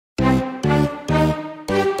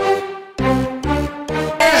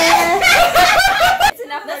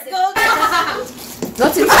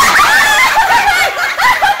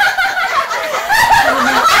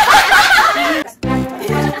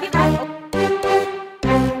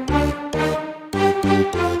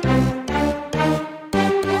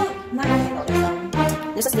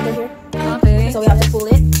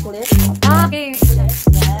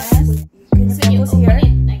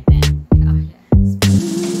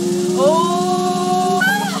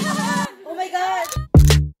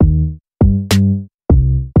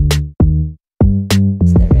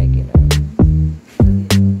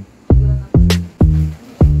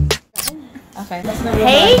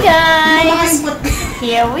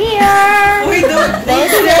Here we are. Wait, don't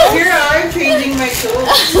here I'm changing my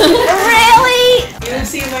clothes. Really? You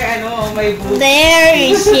see my boob.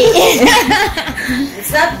 There she is. It's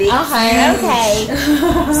not big. Okay.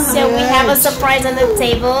 So we have a surprise on the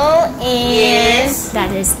table, and that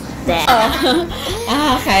is that.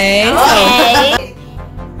 Okay. Okay.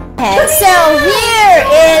 So here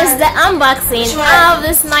is the unboxing of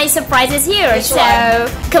this nice surprises here. So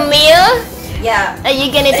Camille. Yeah. Are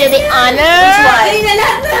you gonna do the honor?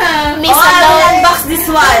 Miss I'll unbox this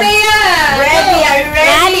one. Ready? Are you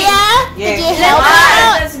ready? Nadia, Yes. could you help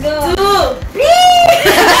out? Let's go. 2, 3.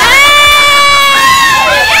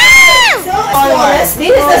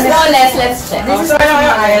 This is the smallest. Let's check. So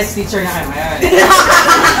IS teacher na kayo ngayon. This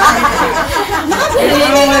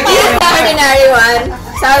is the ordinary one.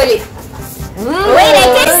 Sorry. Wait, I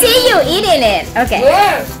can see you eating it. Okay.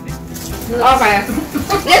 Okay.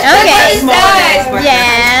 Okay. Start.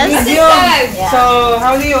 Yes. So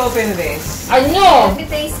how do you open this? I know.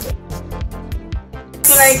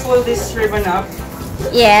 So like pull this ribbon up.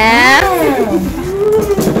 Yeah.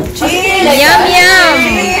 Cheers. Yum yum.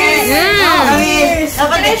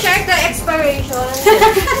 Can I check the expiration?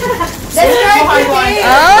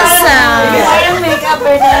 Awesome.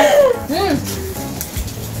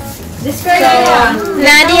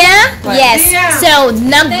 Nadia? Yes. So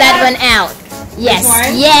knock that one out. Yes.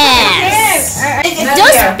 Yes.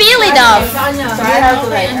 Just peel it off. So I have to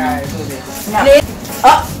like do this. No.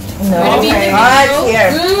 Okay.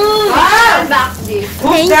 Here. Who's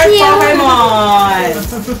Thank that you. Pokemon?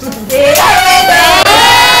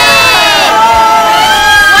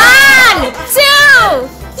 1, 2,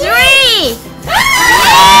 3.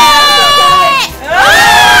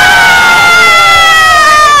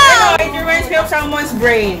 It reminds me of someone's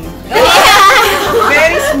brain.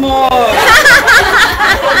 Very small.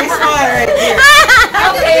 This one right here.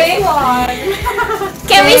 Okay.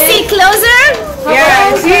 Can we see closer?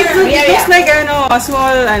 Yeah, see, it looks like a small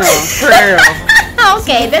Ferrero.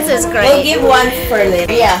 Okay, this is We'll great. give one for later.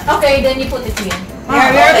 Yeah. Okay, then you put it here.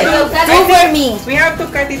 Yeah, Two for me. we have to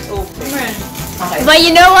cut it open. But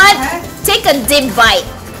you know what? Take a deep bite.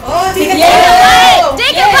 Oh, Take a bite.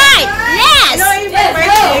 Take a bite. Yes. No, if I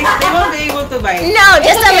bite it, they won't be able to bite. No,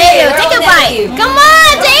 just a okay, little. Take a roll bite. that. Come on,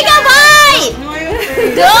 take a bite. No,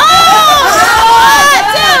 you Go.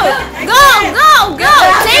 1, 2. Go, go, go.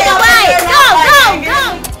 Take a bite. Go, go, go.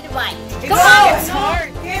 Take a bite. Come on. It's hard.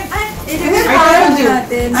 I told you.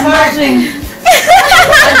 I'm watching.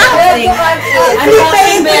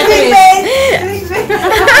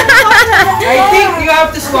 I think you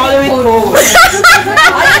have to swallow it whole. You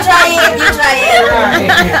try it.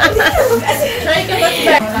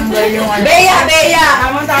 Bea.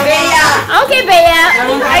 Okay, Bea.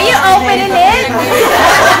 Are you opening it?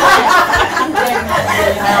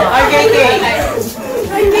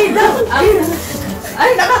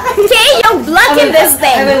 Kay, you're blocking this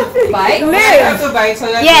thing. Bite. I have to bite so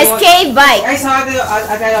that Yes, Kay, bite. I saw the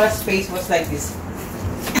Atala's face was like this.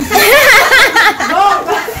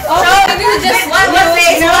 Just What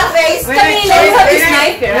face? When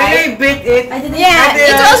I bit it, Yeah,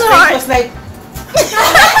 it was face hard. was like.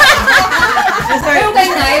 It's like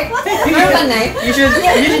you should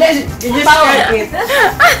just cut it.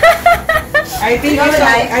 I think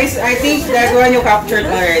I think that one you captured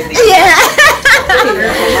already. Yeah.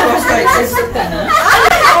 Your face was like this. So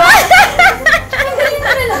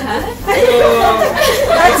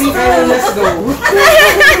I think I will just go.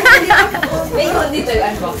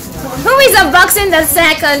 Who is unboxing the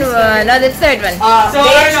second one or the third one? So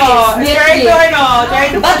try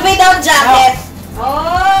to But without jacket.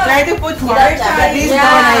 try to put marks. At least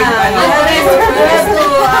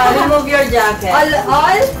Remove your jacket.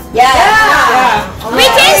 All? Yeah. We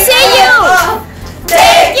can see you.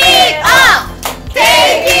 Take it up.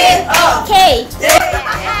 Take it up. Okay.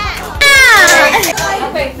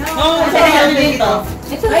 No, take it off.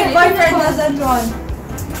 My boyfriend doesn't run.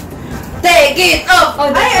 Take it off.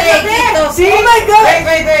 Take it off. See? Oh my God!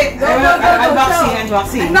 Wait.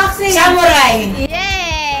 Unboxing. Samurai.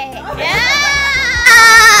 Yay! Okay!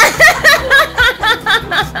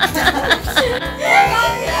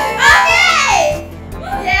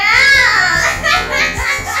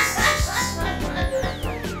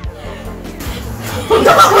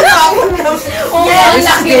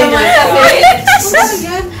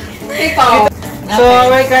 So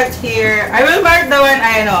I got here. I will mark the one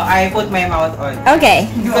I put my mouth on. Okay.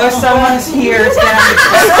 Because someone's here is gonna be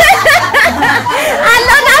I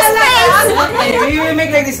love that space! We will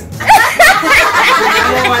make like this. I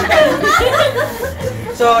don't want that.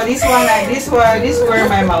 So this where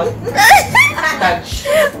my mouth touch.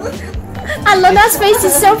 I love that space,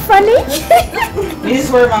 is so funny. This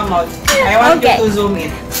is where my mouth. I want you to zoom in.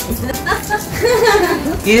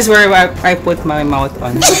 This is where I put my mouth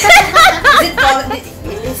on. Is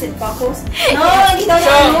it buckles? No, hindi daw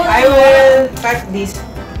So, I will cut this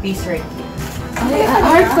piece right here.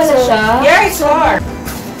 Hard pala siya. Yeah, it's hard.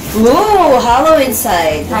 Ooh, Halloween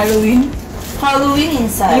inside. Halloween? Halloween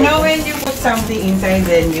inside. You know when you put something inside,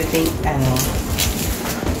 then you think, ano?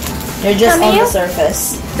 You're just on the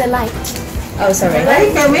surface. The light. Oh, sorry. Right,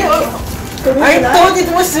 Camille? I thought it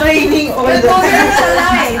was raining all the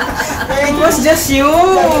time. It was just you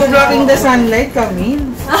blocking the sunlight, Camille.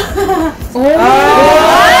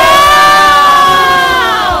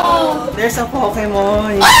 Oh! There's a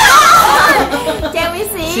Pokemon. Can we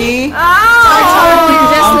see? See?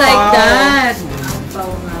 Just like that.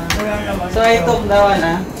 So I took that one,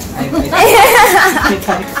 ah.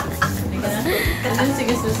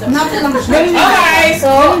 Okay, so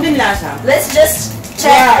Let's just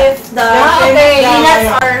check if the peanuts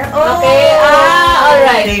are. Okay,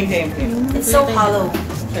 alright. Same. It's so hollow.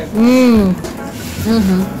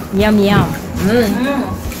 Yum yum.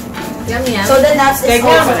 Yum yan. So the nuts is Take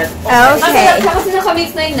this also. one. Okay. Kasi nakamix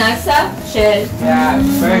na yung nuts sa shell. Yeah,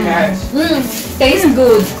 very nice. Tastes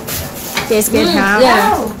good. Tastes good, huh?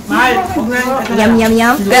 Yeah. Mahal. Yum yum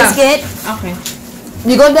yum. That's good. Okay.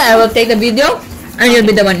 You go there, I will take the video and you'll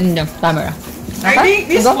be the one in the camera. I think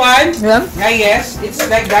this one, Yeah. yes, it's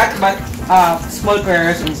like that, but small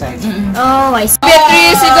Ferreros inside. Oh, I see. Number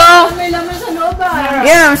 3, sige. May laman sa loob ah.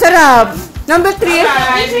 Yeah, sarap. Number 3.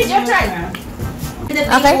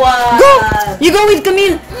 Okay. Go! You go with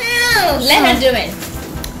Camille. Let her do it.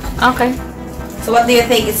 Okay. So what do you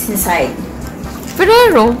think is inside?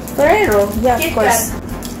 Ferrero. Ferrero. Yeah, of course.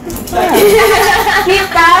 Keep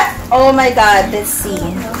that. Oh my God. Let's see.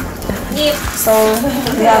 So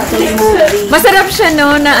we have to remove the. Masarap siya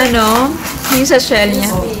no na ano, yung sa shell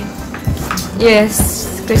niya. Yes,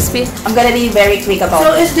 crispy. I'm gonna be very quick about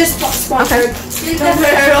it. is this sponsored?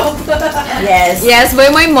 Ferrero. Yes. Yes, by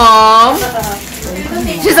my mom.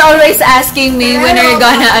 She's always asking me when are you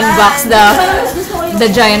gonna unbox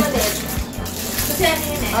the giant.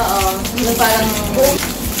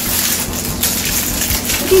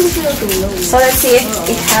 So let's see if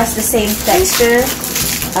it has the same texture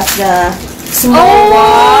as the small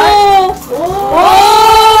one.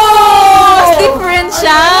 Oh! Different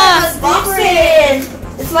siya. Different.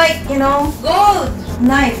 It's like, you know, gold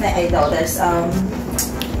knife. I know there's a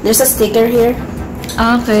sticker here,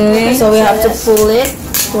 Okay. so we have to pull it.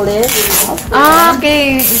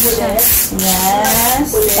 Okay. Yes,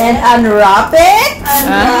 and unwrap it.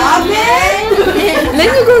 Let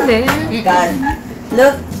me go there. God,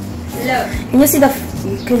 look. Can you see the?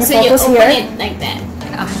 Can you So you focus open here? it like that.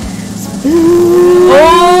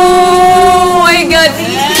 Oh my god.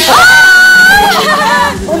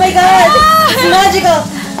 Oh my God, it's magical.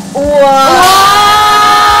 Wow.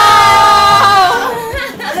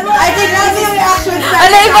 I think that's the reaction.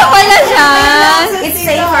 Ano, iba pala siya. It's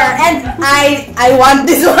safer, and I want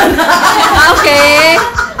this one. Okay.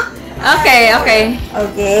 Okay. Okay,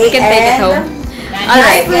 You can take it home.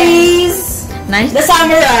 Alright, please. Nice. The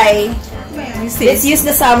samurai. Let's use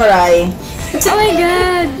the samurai. Oh my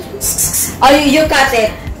god. Oh, you cut it.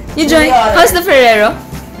 You join. How's the Ferrero?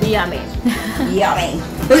 Yummy. Yummy.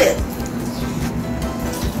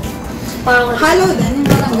 Halo din.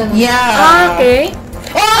 Yeah. Okay.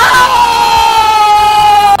 Wow!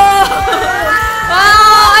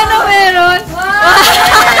 Ano meron?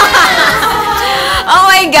 Oh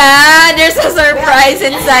my god! There's a surprise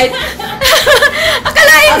inside.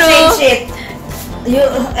 Akalain I'll no? change it.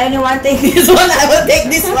 Anyone take this one? I will take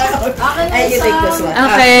this one. And you take this one.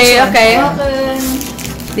 Okay.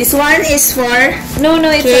 This one is for. No,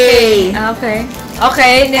 it's okay.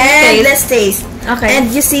 Okay, And let's taste. let's taste. Okay.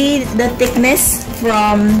 And you see the thickness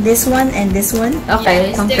from this one and this one?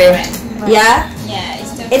 Okay, it's compare. different. Yeah? Yeah,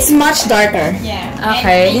 it's different. It's much darker. Yeah.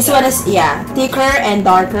 Okay. This one is, yeah, thicker and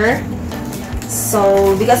darker.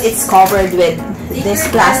 So, because it's covered with this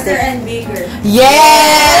plastic. and bigger.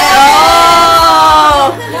 Yeah!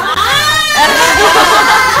 Oh!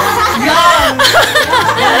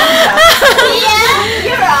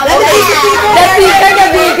 The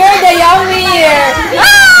bigger, the yummier.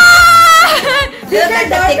 Look at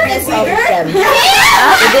the thickness of them. The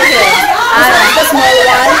difference. This is the small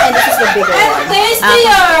one and this is the bigger one.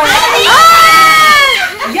 Tastier.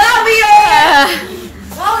 Yummier!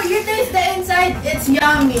 Oh, you taste the inside. It's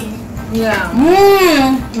yummy. Yeah.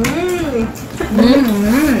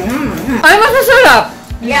 Ay, masasarap.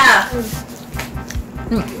 Yeah.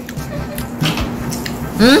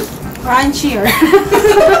 Crunchier.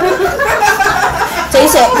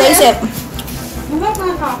 Taste it, taste it.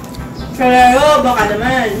 Ferrero, baka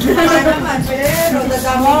naman. Baka naman, Ferrero.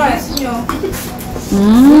 Dadamos nyo.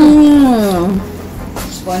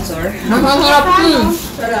 Sponsor.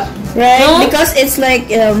 Right? No? Because it's like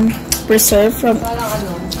preserved from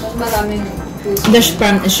The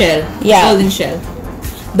shell. Yeah. Golden shell.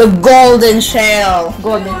 the golden shell.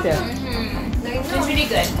 Golden shell. It's really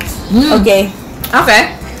good. Okay.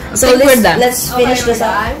 Okay. So let's finish this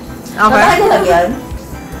up. Okay.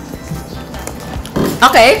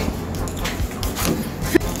 Okay.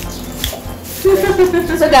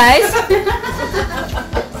 So guys,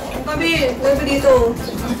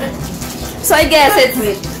 so I guess it's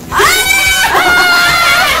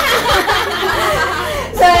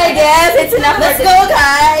so I guess it's enough. Let's go,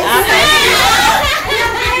 guys. Okay.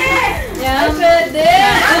 Yeah.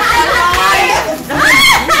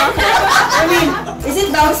 I mean, is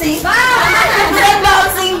it bouncing? Is it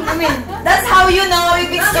bouncing? I mean, that's how you know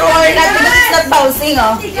if it's true or not because it's not bouncing,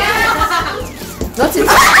 oh. What's it?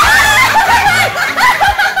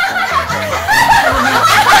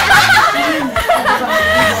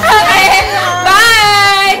 Okay,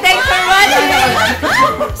 bye! Thanks for watching!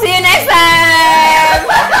 See you next time!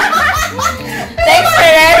 Thanks,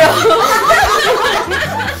 Ferrero!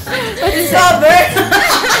 What is over?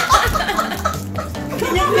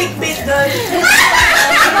 Can you clickbait doon?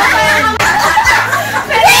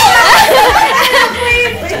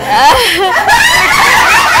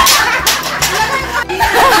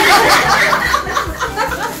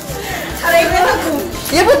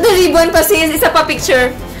 You put the ribbon pa sis, isa pa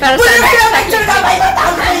picture. Para sa Picture ka ba?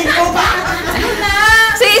 Itatanggalin ko ba?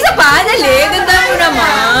 Sige, isa pa, dali. Ganda mo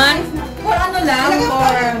naman. For ano lang?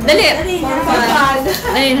 Dali. For fun.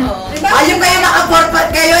 Ayun. Ayaw kayo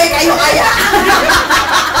naka-format kayo eh. Kayo kaya.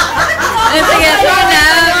 Sige, sige na.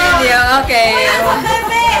 Video. Okay.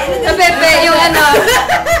 Sa Pepe, yung ano.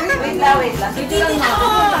 Wait lang.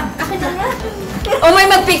 Oh, may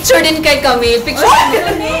mag-picture din kay kami.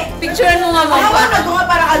 Picturean mo nga mo. Ano nga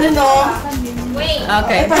para ano no? Wait.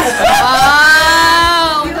 Okay.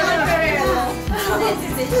 Wow!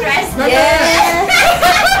 Interesting. Yes!